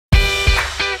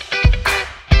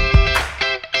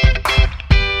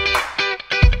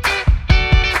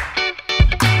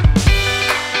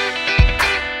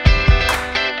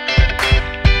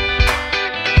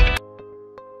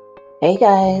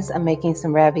guys, I'm making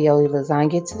some ravioli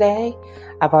lasagna today.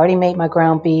 I've already made my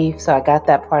ground beef, so I got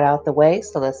that part out the way,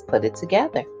 so let's put it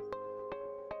together.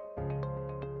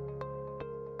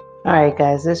 Alright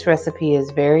guys, this recipe is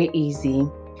very easy.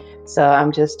 So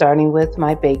I'm just starting with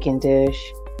my bacon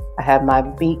dish. I have my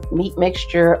meat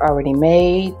mixture already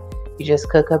made. You just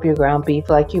cook up your ground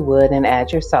beef like you would and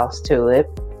add your sauce to it.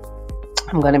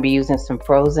 I'm going to be using some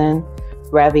frozen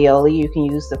ravioli. You can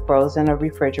use the frozen or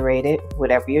refrigerated,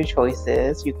 whatever your choice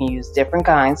is. You can use different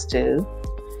kinds too.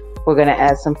 We're going to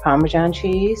add some Parmesan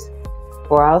cheese.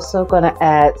 We're also going to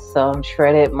add some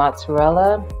shredded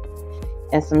mozzarella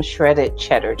and some shredded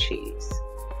cheddar cheese.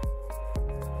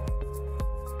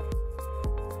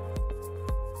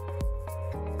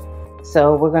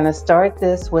 So we're going to start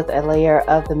this with a layer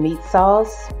of the meat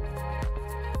sauce.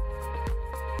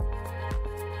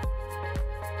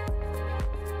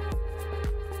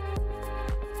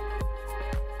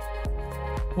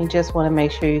 You just want to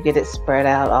make sure you get it spread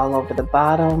out all over the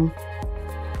bottom.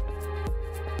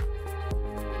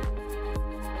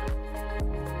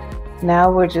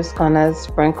 Now we're just going to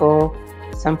sprinkle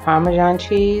some Parmesan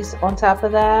cheese on top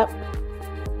of that.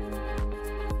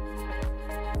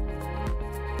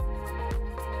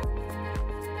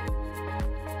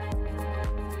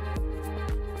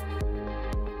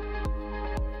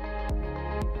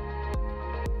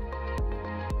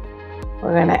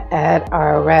 We're going to add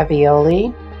our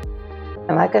ravioli.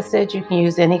 And like I said, you can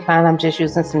use any kind. I'm just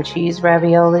using some cheese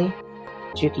ravioli.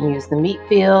 But you can use the meat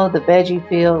field, the veggie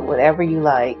field, whatever you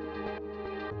like.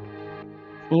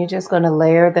 And you're just going to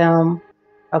layer them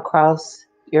across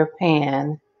your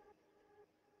pan.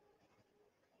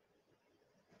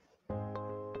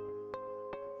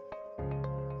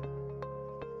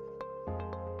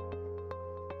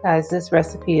 Guys, this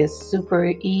recipe is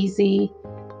super easy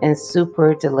and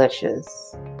super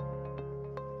delicious.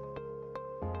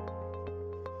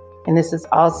 And this is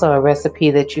also a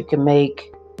recipe that you can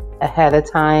make ahead of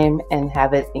time and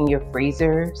have it in your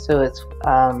freezer. So it's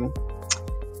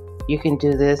you can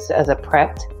do this as a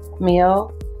prepped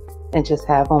meal and just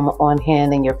have them on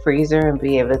hand in your freezer and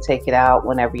be able to take it out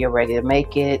whenever you're ready to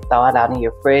make it. Thaw it out in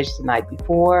your fridge the night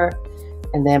before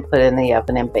and then put it in the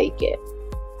oven and bake it.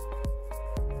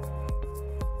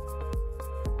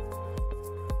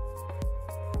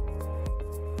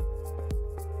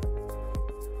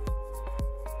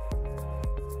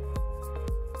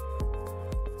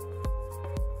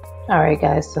 Alright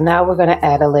guys, so now we're going to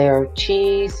add a layer of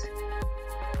cheese.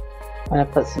 I'm going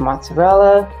to put some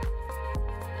mozzarella.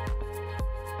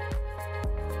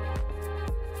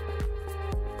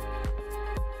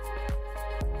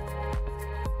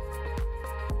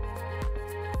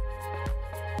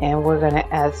 And we're going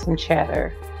to add some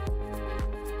cheddar.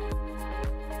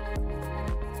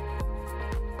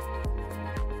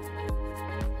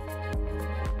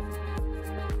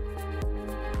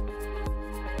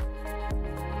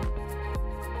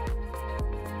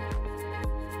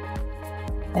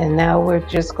 And now we're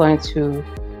just going to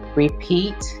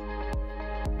repeat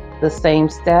the same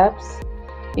steps.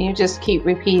 And you just keep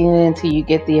repeating it until you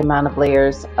get the amount of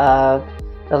layers of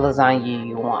the lasagna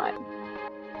you want.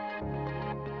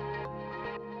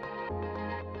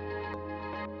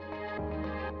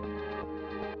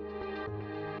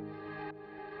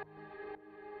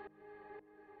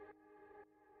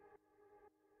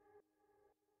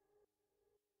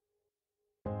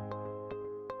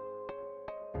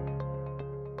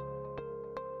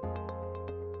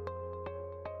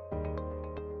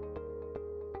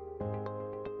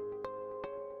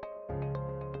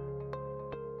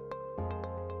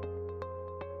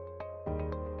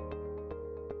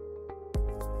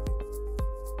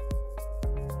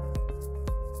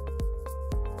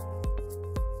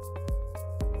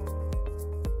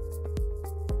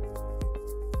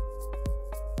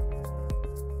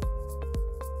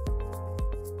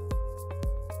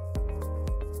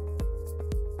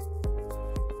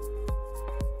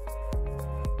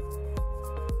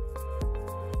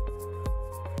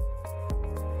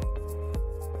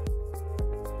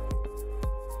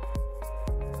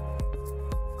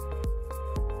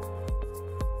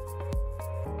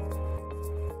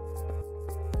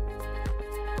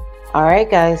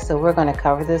 Alright guys, so we're going to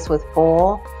cover this with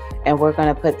foil and we're going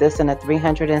to put this in a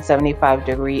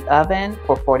 375-degree oven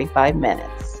for 45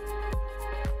 minutes.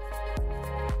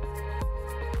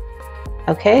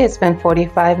 Okay, it's been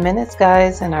 45 minutes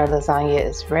guys and our lasagna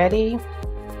is ready.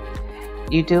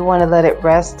 You do want to let it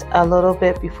rest a little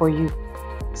bit before you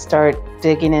start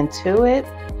digging into it.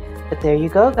 But there you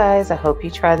go guys, I hope you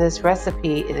try this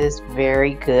recipe. It is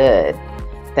very good.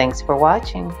 Thanks for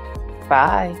watching.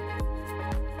 Bye.